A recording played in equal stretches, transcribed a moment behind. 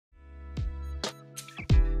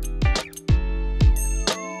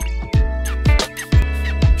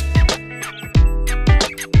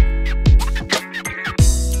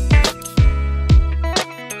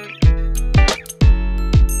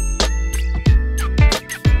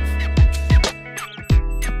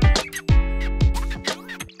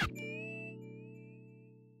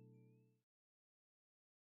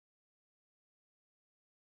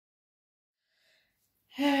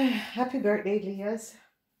happy birthday, Leahs.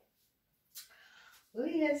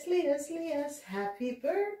 Leahs, happy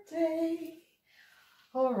birthday.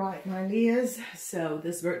 All right, my Leahs. So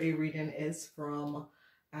this birthday reading is from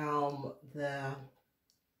the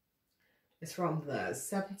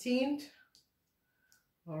 17th.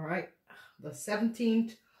 All right, the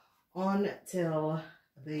 17th on till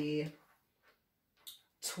the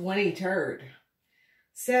 23rd.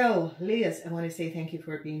 So, Leahs, I want to say thank you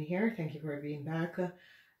for being here. Thank you for being back.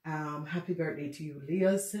 Happy birthday to you,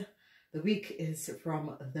 Leahs. The week is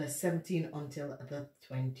from the 17th until the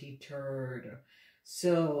 23rd.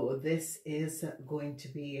 So, this is going to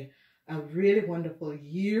be a really wonderful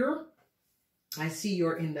year. I see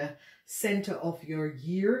you're in the center of your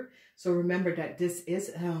year. So, remember that this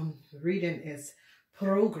is reading is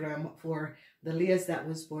program for the Leahs that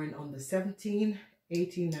was born on the 17th,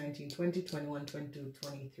 18, 19, 20, 21, 22,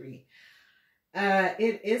 23.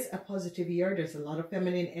 It is a positive year. There's a lot of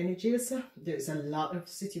feminine energies. There's a lot of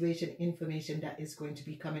situation information that is going to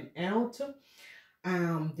be coming out.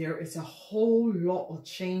 There is a whole lot of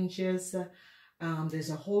changes. There's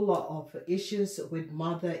a whole lot of issues with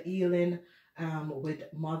mother healing, with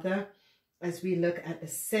mother. As we look at the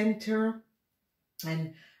center,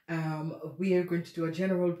 and we are going to do a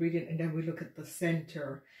general reading, and then we look at the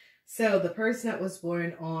center. So the person that was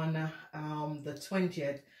born on the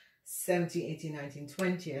 20th, 17, 18, 19,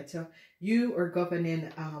 20th, you are governing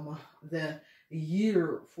the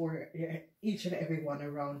year for each and every one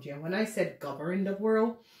around you. And when I said govern the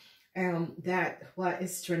world, that what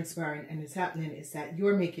is transpiring and is happening is that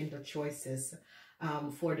you're making the choices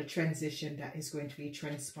for the transition that is going to be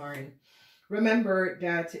transpiring. Remember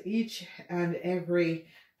that each and every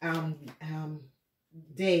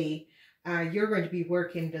day, you're going to be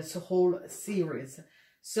working this whole series.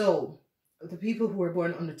 So the people who are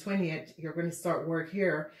born on the 20th, you're going to start work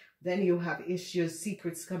here. Then you have issues,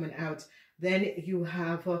 secrets coming out. Then you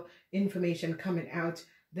have information coming out.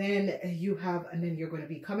 Then you have, and then you're going to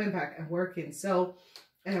be coming back and working. So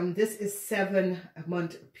this is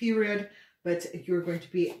 7-month period, but you're going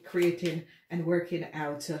to be creating and working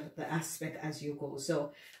out the aspect as you go.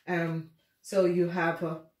 So, so you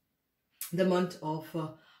have the month of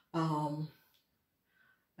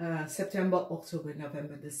September, October,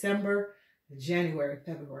 November, December, January,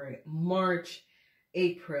 February, March,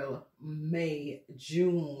 April, May,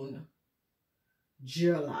 June,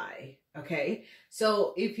 July. Okay,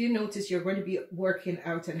 so if you notice, you're going to be working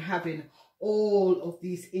out and having all of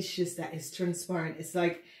these issues that is transpiring. It's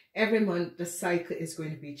like every month the cycle is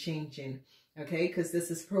going to be changing. Okay, because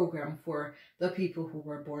this is programmed for the people who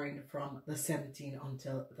were born from the 17th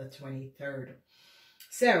until the 23rd.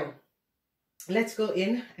 So let's go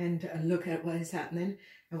in and look at what is happening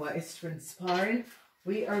and what is transpiring.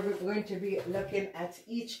 We are going to be looking at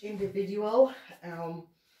each individual.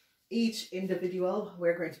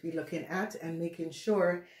 We're going to be looking at and making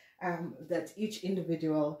sure that each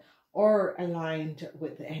individual are aligned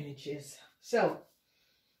with the energies. So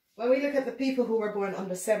when we look at the people who were born on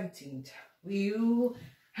the 17th, you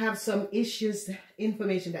have some issues,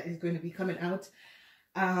 information that is going to be coming out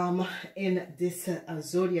in this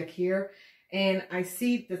zodiac here. And I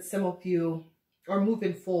see that some of you are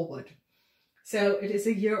moving forward. So it is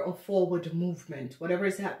a year of forward movement. Whatever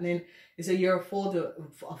is happening is a year of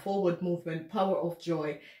forward movement, power of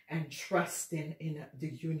joy, and trusting in the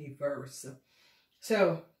universe.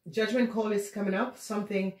 So judgment call is coming up.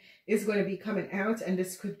 Something is going to be coming out, and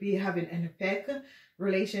this could be having an effect.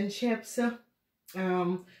 Relationships,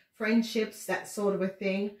 friendships, that sort of a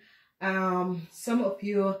thing. Some of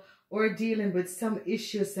you are dealing with some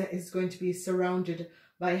issues that is going to be surrounded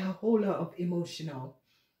by a whole lot of emotional.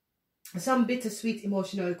 Some bittersweet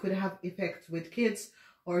emotional could have effect with kids,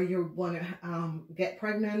 or you want to get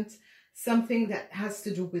pregnant. Something that has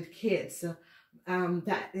to do with kids.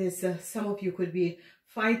 That is, some of you could be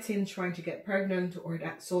fighting, trying to get pregnant, or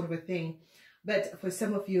that sort of a thing. But for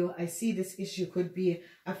some of you, I see this issue could be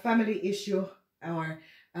a family issue, or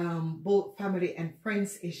both family and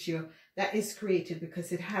friends issue that is created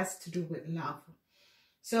because it has to do with love.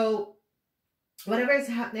 So whatever is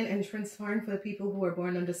happening and transpiring for the people who are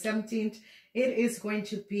born on the 17th, it is going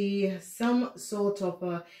to be some sort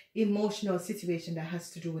of emotional situation that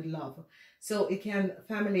has to do with love. So it can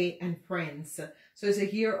family and friends. So it's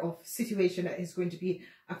a year of situation that is going to be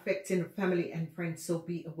affecting family and friends. So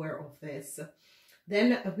be aware of this.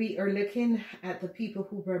 Then we are looking at the people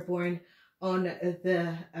who were born on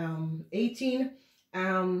the 18th.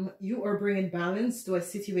 You are bringing balance to a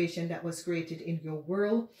situation that was created in your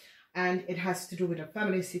world. And it has to do with a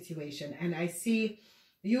family situation. And I see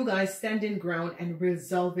you guys standing ground and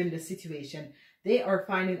resolving the situation. They are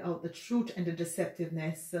finding out the truth and the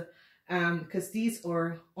deceptiveness because these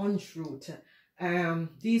are untruth.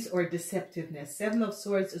 These are deceptiveness. Seven of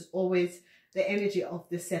Swords is always the energy of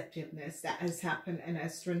deceptiveness that has happened and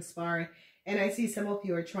has transpired. And I see some of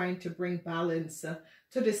you are trying to bring balance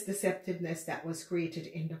to this deceptiveness that was created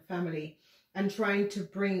in the family, and trying to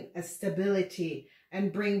bring a stability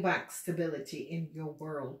and bring back stability in your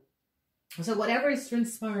world. So whatever is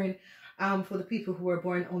transpiring for the people who are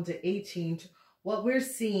born on the 18th, what we're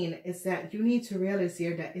seeing is that you need to realize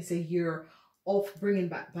here that it's a year of bringing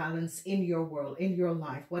back balance in your world, in your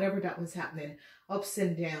life, whatever that was happening, ups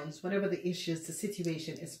and downs, whatever the issues, the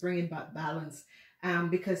situation is bringing back balance,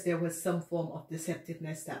 because there was some form of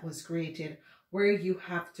deceptiveness that was created where you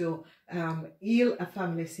have to heal a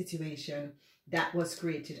family situation that was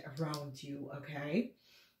created around you, okay?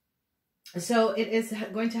 So it is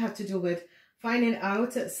going to have to do with finding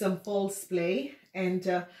out some false play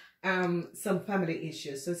and some family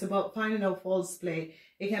issues. So it's about finding out false play.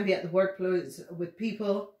 It can be at the workplace with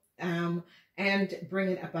people, and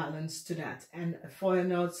bringing a balance to that, and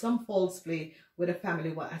finding out some false play with a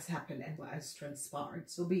family, what has happened and what has transpired.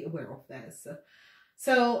 So be aware of this.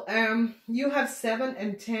 So you have 7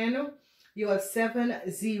 and 10. You have 7,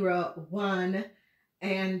 0, 1,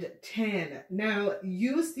 and 10. Now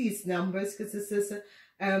use these numbers, because this is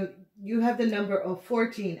you have the number of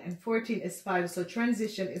 14, and 14 is 5. So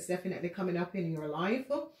transition is definitely coming up in your life.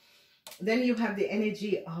 Then you have the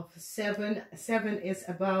energy of 7. 7 is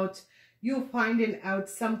about you finding out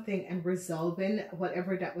something and resolving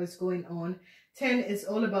whatever that was going on. 10 is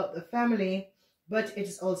all about the family, but it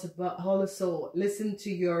is also about listen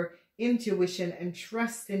to your intuition and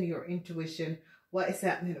trust in your intuition. What is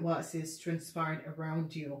happening, what is transpiring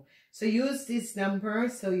around you. So use these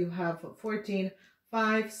numbers. So you have 14,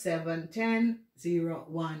 5, 7, 10, 0,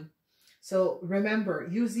 1. So remember,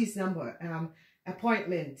 use these numbers.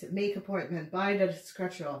 Appointment, make appointment, buy the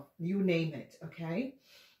scratch off, you name it, okay?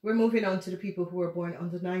 We're moving on to the people who were born on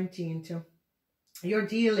the 19th. You're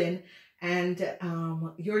dealing and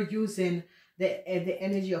you're using the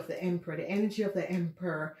energy of the Emperor. The energy of the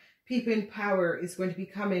Emperor, people in power is going to be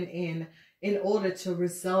coming in order to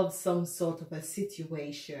resolve some sort of a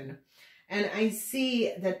situation. And I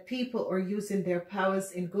see that people are using their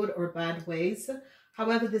powers in good or bad ways.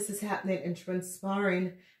 However, this is happening and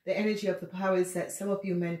transpiring. The energy of the power is that some of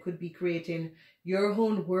you men could be creating your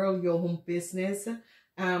own world, your own business.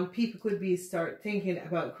 People could be start thinking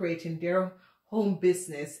about creating their home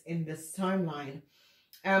business in this timeline.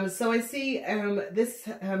 So I see this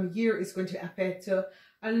year is going to affect a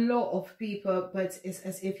lot of people, but it's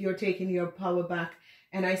as if you're taking your power back.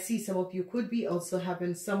 And I see some of you could be also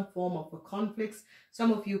having some form of a conflict.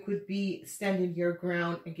 Some of you could be standing your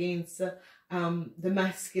ground against the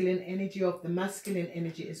masculine energy. Of the masculine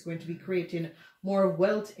energy is going to be creating more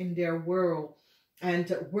wealth in their world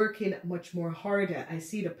and working much more harder. I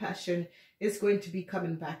see the passion is going to be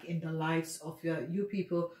coming back in the lives of you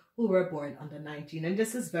people who were born on the 19th. And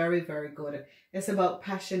this is very, very good. It's about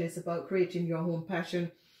passion. It's about creating your own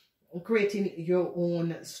passion, creating your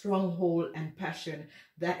own stronghold and passion.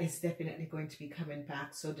 That is definitely going to be coming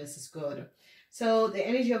back. So this is good. So the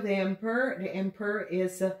energy of the Emperor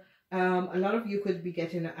is a lot of you could be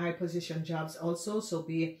getting high position jobs also. So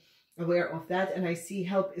be aware of that. And I see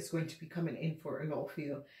help is going to be coming in for a lot of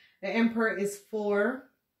you. The Emperor is 4.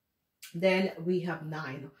 Then we have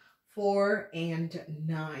 9. 4 and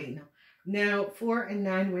 9. Now 4 and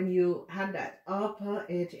 9, when you had that up,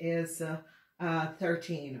 it is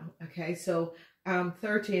 13. Okay, so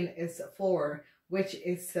 13 is 4, which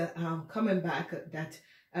is coming back that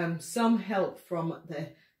some help from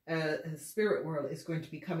the spirit world is going to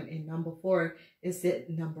be coming in. Number 4 is the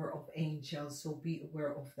number of angels, so be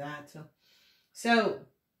aware of that. So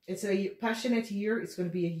it's a passionate year. It's going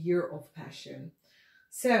to be a year of passion.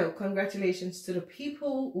 So congratulations to the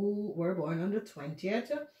people who were born on the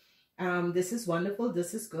 20th. This is wonderful.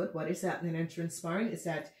 This is good. What is happening and transpiring is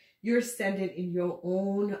that you're standing in your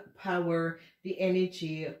own power. The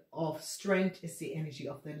energy of strength is the energy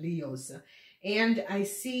of the Leos. And I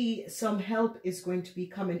see some help is going to be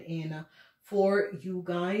coming in for you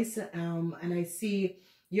guys. And I see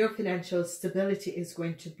your financial stability is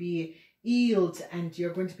going to be healed, and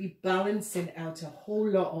you're going to be balancing out a whole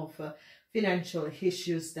lot of financial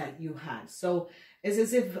issues that you had. So it's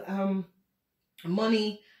as if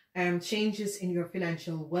money changes in your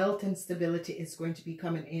financial wealth and stability is going to be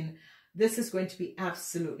coming in. This is going to be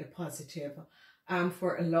absolutely positive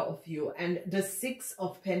for a lot of you. And the 6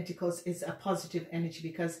 of Pentacles is a positive energy,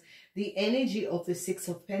 because the energy of the 6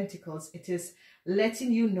 of Pentacles, it is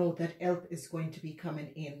letting you know that help is going to be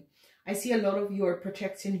coming in. I see a lot of you are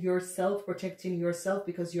protecting yourself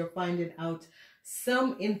because you're finding out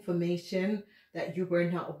some information that you were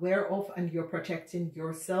not aware of, and you're protecting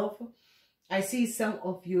yourself. I see some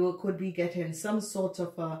of you could be getting some sort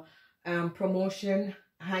of a promotion,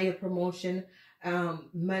 higher promotion,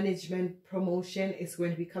 management promotion is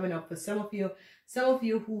going to be coming up for some of you. Some of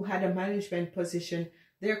you who had a management position,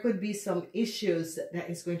 there could be some issues that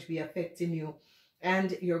is going to be affecting you,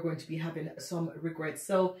 and you're going to be having some regrets.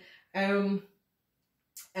 So if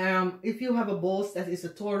you have a boss that is a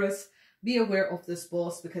Taurus, be aware of this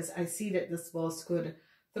boss, because I see that this boss could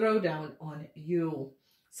throw down on you.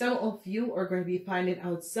 Some of you are going to be finding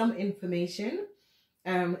out some information,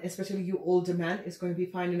 especially you older men is going to be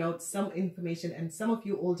finding out some information, and some of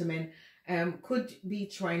you older men could be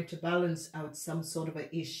trying to balance out some sort of an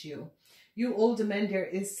issue. You older men, there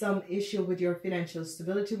is some issue with your financial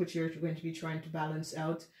stability, which you're going to be trying to balance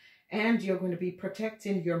out, and you're going to be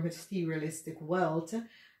protecting your materialistic wealth.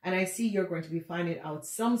 And I see you're going to be finding out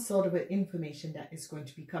some sort of information that is going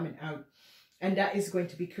to be coming out, and that is going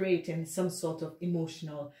to be creating some sort of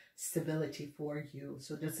emotional stability for you.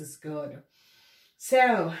 So this is good.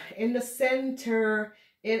 So in the center,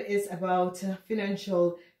 it is about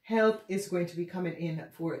financial help is going to be coming in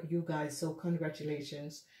for you guys. So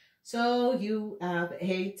congratulations. So you have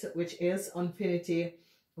 8, which is infinity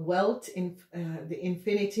wealth, in the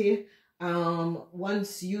infinity.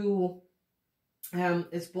 Once you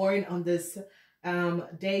is born on this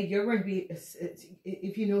day, you're going to be,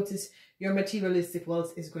 if you notice, your materialistic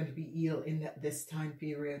wealth is going to be healed in this time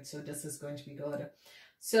period. So this is going to be good.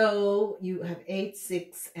 So you have 8,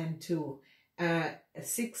 6, and 2.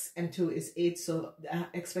 6 and 2 is 8. So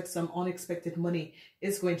expect some unexpected money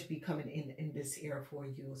is going to be coming in this year for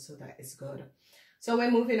you. So that is good. So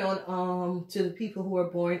we're moving on to the people who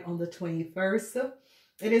are born on the 21st.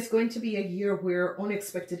 It is going to be a year where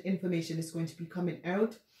unexpected information is going to be coming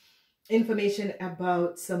out. Information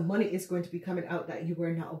about some money is going to be coming out that you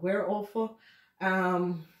were not aware of.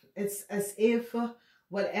 It's as if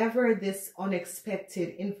whatever this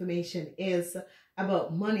unexpected information is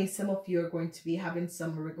about money, some of you are going to be having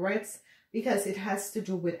some regrets, because it has to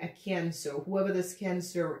do with a Cancer. Whoever this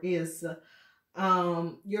Cancer is,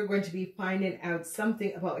 you're going to be finding out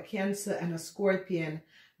something about a Cancer and a Scorpion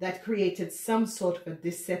that created some sort of a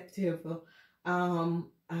deceptive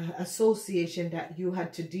association that you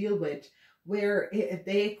had to deal with, where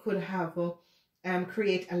they could have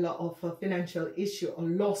create a lot of financial issue or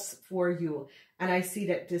loss for you. And I see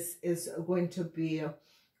that this is going to be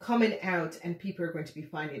coming out, and people are going to be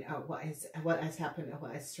finding out what has happened and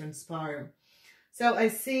what has transpired. So I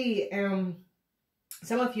see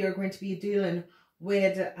some of you are going to be dealing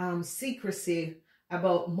with secrecy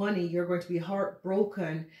about money. You're going to be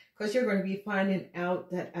heartbroken because you're going to be finding out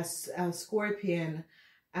that a Scorpion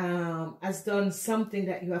has done something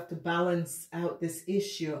that you have to balance out this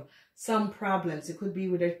issue. Some problems, it could be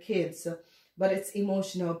with their kids, but it's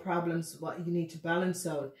emotional problems what you need to balance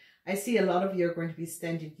out. I see a lot of you are going to be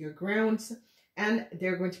standing your grounds, and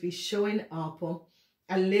they're going to be showing up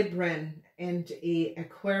a Libran and a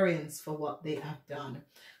Aquarians for what they have done.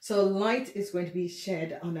 So light is going to be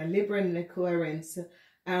shed on a Libran and Aquarians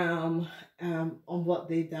on what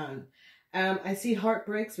they've done. I see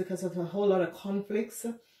heartbreaks because of a whole lot of conflicts.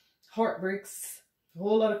 Heartbreaks, a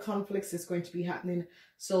whole lot of conflicts is going to be happening.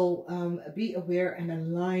 So be aware and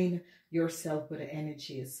align yourself with the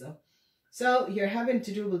energies. So you're having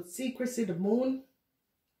to do with secrecy, the moon.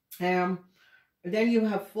 Then you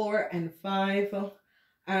have 4 and 5.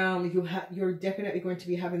 You're definitely going to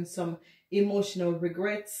be having some emotional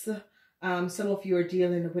regrets. Some of you are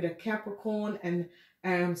dealing with a Capricorn,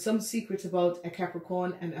 and some secrets about a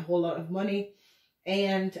Capricorn and a whole lot of money.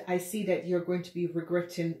 And I see that you're going to be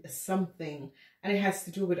regretting something, and it has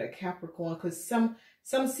to do with a Capricorn, because some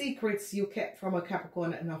secrets you kept from a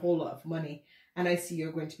Capricorn and a whole lot of money. And I see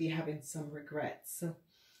you're going to be having some regrets.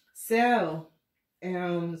 So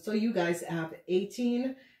you guys have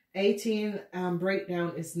 18. 18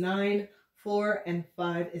 breakdown is 9. 4 and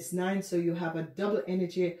 5 is 9. So you have a double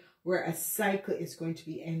energy where a cycle is going to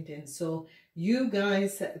be ending. So you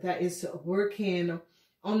guys that is working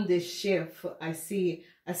on this shift, I see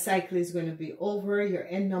a cycle is going to be over. Your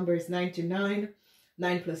end number is 99.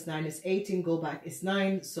 9 plus 9 is 18. Go back is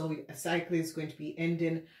 9. So a cycle is going to be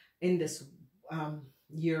ending in this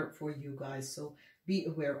year for you guys. So be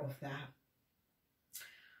aware of that.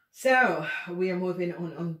 So we are moving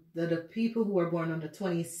on the people who are born on the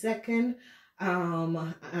 22nd.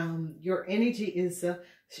 Your energy is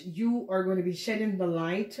you are going to be shedding the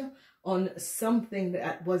light on something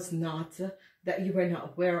that was not, that you were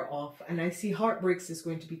not aware of. And I see heartbreaks is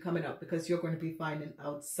going to be coming up because you're going to be finding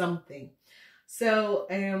out something. So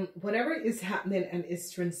whatever is happening and is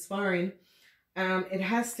transpiring, It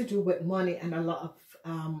has to do with money and a lot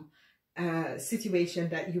of situation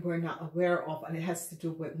that you were not aware of, and it has to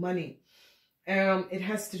do with money. It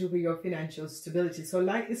has to do with your financial stability. So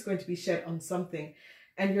light is going to be shed on something,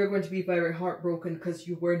 and you're going to be very heartbroken because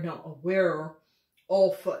you were not aware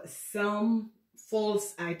of some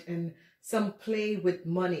false act and some play with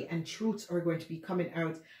money, and truths are going to be coming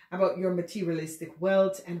out about your materialistic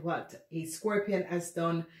wealth and what a Scorpion has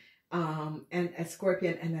done, and a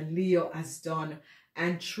Scorpion and a Leo has done,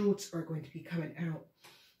 and truths are going to be coming out.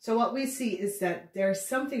 So what we see is that there's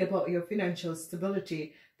something about your financial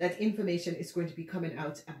stability that information is going to be coming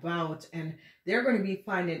out about, and they're going to be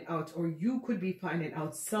finding out, or you could be finding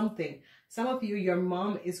out something. Some of you, your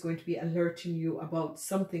mom is going to be alerting you about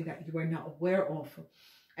something that you are not aware of.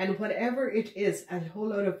 And whatever it is, a whole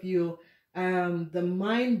lot of you, the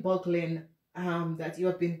mind-boggling that you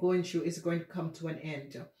have been going through is going to come to an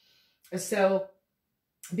end. So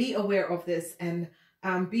be aware of this and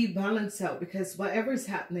be balanced out, because whatever is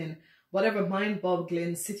happening, whatever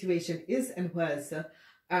mind-boggling situation is and was,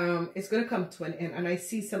 it's going to come to an end. And I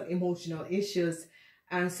see some emotional issues,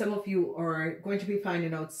 and some of you are going to be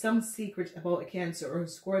finding out some secret about a Cancer or a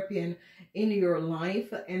Scorpion in your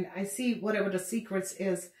life. And I see whatever the secrets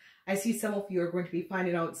is, I see some of you are going to be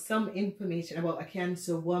finding out some information about a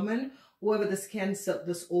Cancer woman, whoever this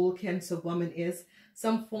old Cancer woman is.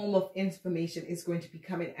 Some form of information is going to be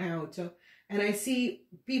coming out. And I see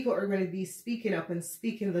people are going to be speaking up and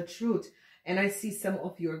speaking the truth. And I see some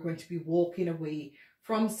of you are going to be walking away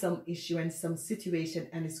from some issue and some situation,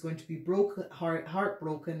 and it's going to be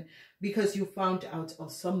heartbroken because you found out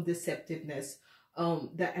of some deceptiveness,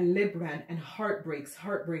 that a Libran, and heartbreaks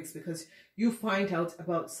because you find out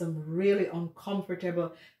about some really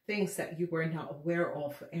uncomfortable things that you were not aware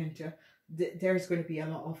of, and there's going to be a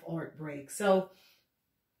lot of heartbreak. So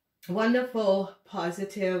wonderful,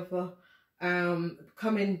 positive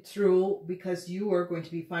coming through, because you are going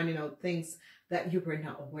to be finding out things that you were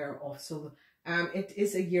not aware of. So it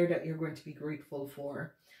is a year that you're going to be grateful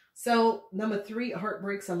for. So number 3,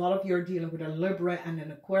 heartbreaks. A lot of you are dealing with a Libra and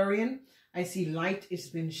an Aquarian. I see light is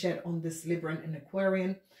being shed on this Libra and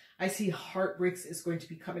Aquarian. I see heartbreaks is going to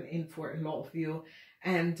be coming in for a lot of you,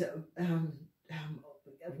 and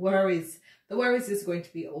worries. The worries is going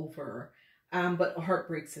to be over, but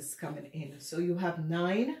heartbreaks is coming in. So you have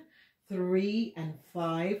 9, 3, and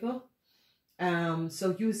 5.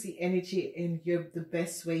 So use the energy in the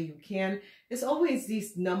best way you can. It's always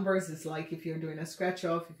these numbers. It's like if you're doing a scratch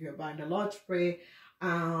off, if you're buying a lottery,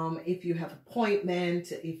 if you have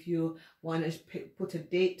appointment, if you want to put a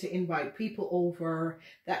date to invite people over,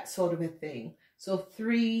 that sort of a thing. So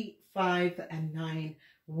 3, 5, and 9,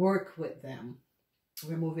 work with them.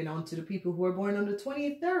 We're moving on to the people who are born on the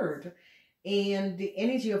 23rd. And the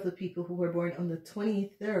energy of the people who were born on the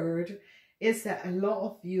 23rd is that a lot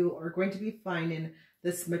of you are going to be finding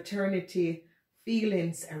this maternity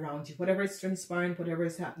feelings around you. Whatever is transpiring, whatever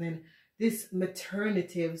is happening, this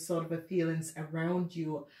maternity sort of a feelings around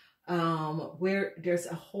you, where there's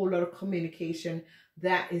a whole lot of communication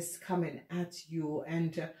that is coming at you.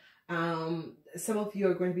 And some of you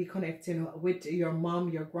are going to be connecting with your mom,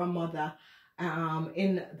 your grandmother,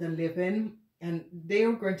 in the living, and they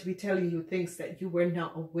are going to be telling you things that you were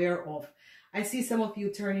not aware of. I see some of you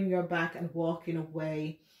turning your back and walking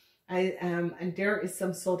away. And there is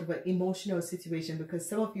some sort of an emotional situation, because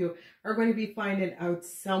some of you are going to be finding out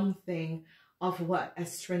something of what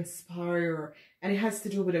has transpired, and it has to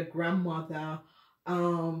do with a grandmother.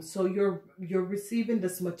 So you're receiving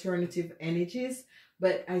this maternity energies,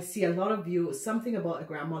 but I see a lot of you, something about a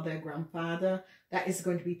grandmother, a grandfather, that is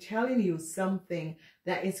going to be telling you something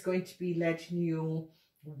that is going to be letting you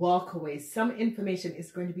walk away. Some information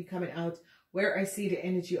is going to be coming out where I see the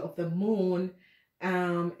energy of the moon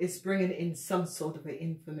is bringing in some sort of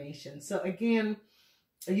information. So again,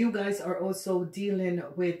 you guys are also dealing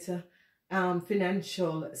with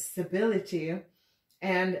financial stability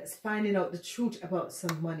and finding out the truth about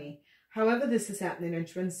some money. However this is happening and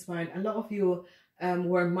transpiring, a lot of you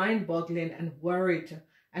were mind-boggling and worried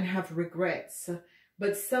and have regrets.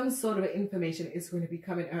 But some sort of information is going to be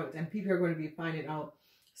coming out, and people are going to be finding out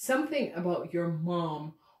something about your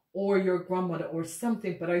mom or your grandmother or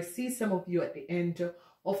something. But I see some of you at the end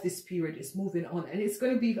of this period is moving on, and it's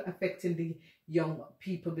going to be affecting the young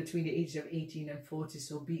people between the age of 18 and 40,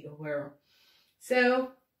 so be aware.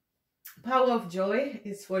 So power of joy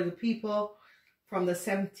is for the people from the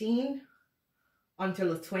 17th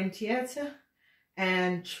until the 20th,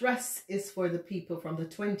 and trust is for the people from the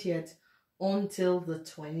 20th until the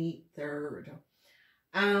 23rd.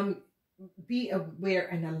 Be aware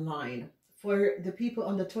and align. For the people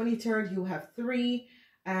on the 23rd, you have 3,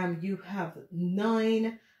 You have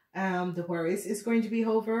 9. The worries is going to be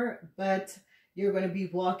over, but you're going to be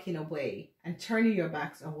walking away and turning your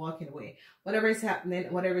backs and walking away. Whatever is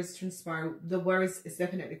happening, whatever is transpiring, the worries is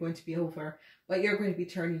definitely going to be over, but you're going to be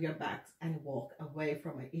turning your backs and walk away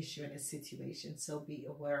from an issue and a situation. So be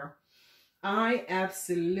aware. I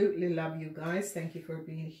absolutely love you guys. Thank you for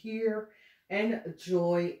being here.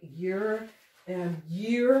 Enjoy your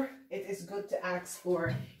year. It is good to ask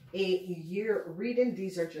for a year reading.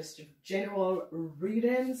 These are just general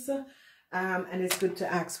readings. And it's good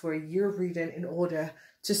to ask for a year reading in order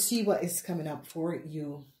to see what is coming up for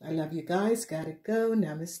you. I love you guys. Gotta go.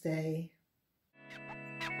 Namaste.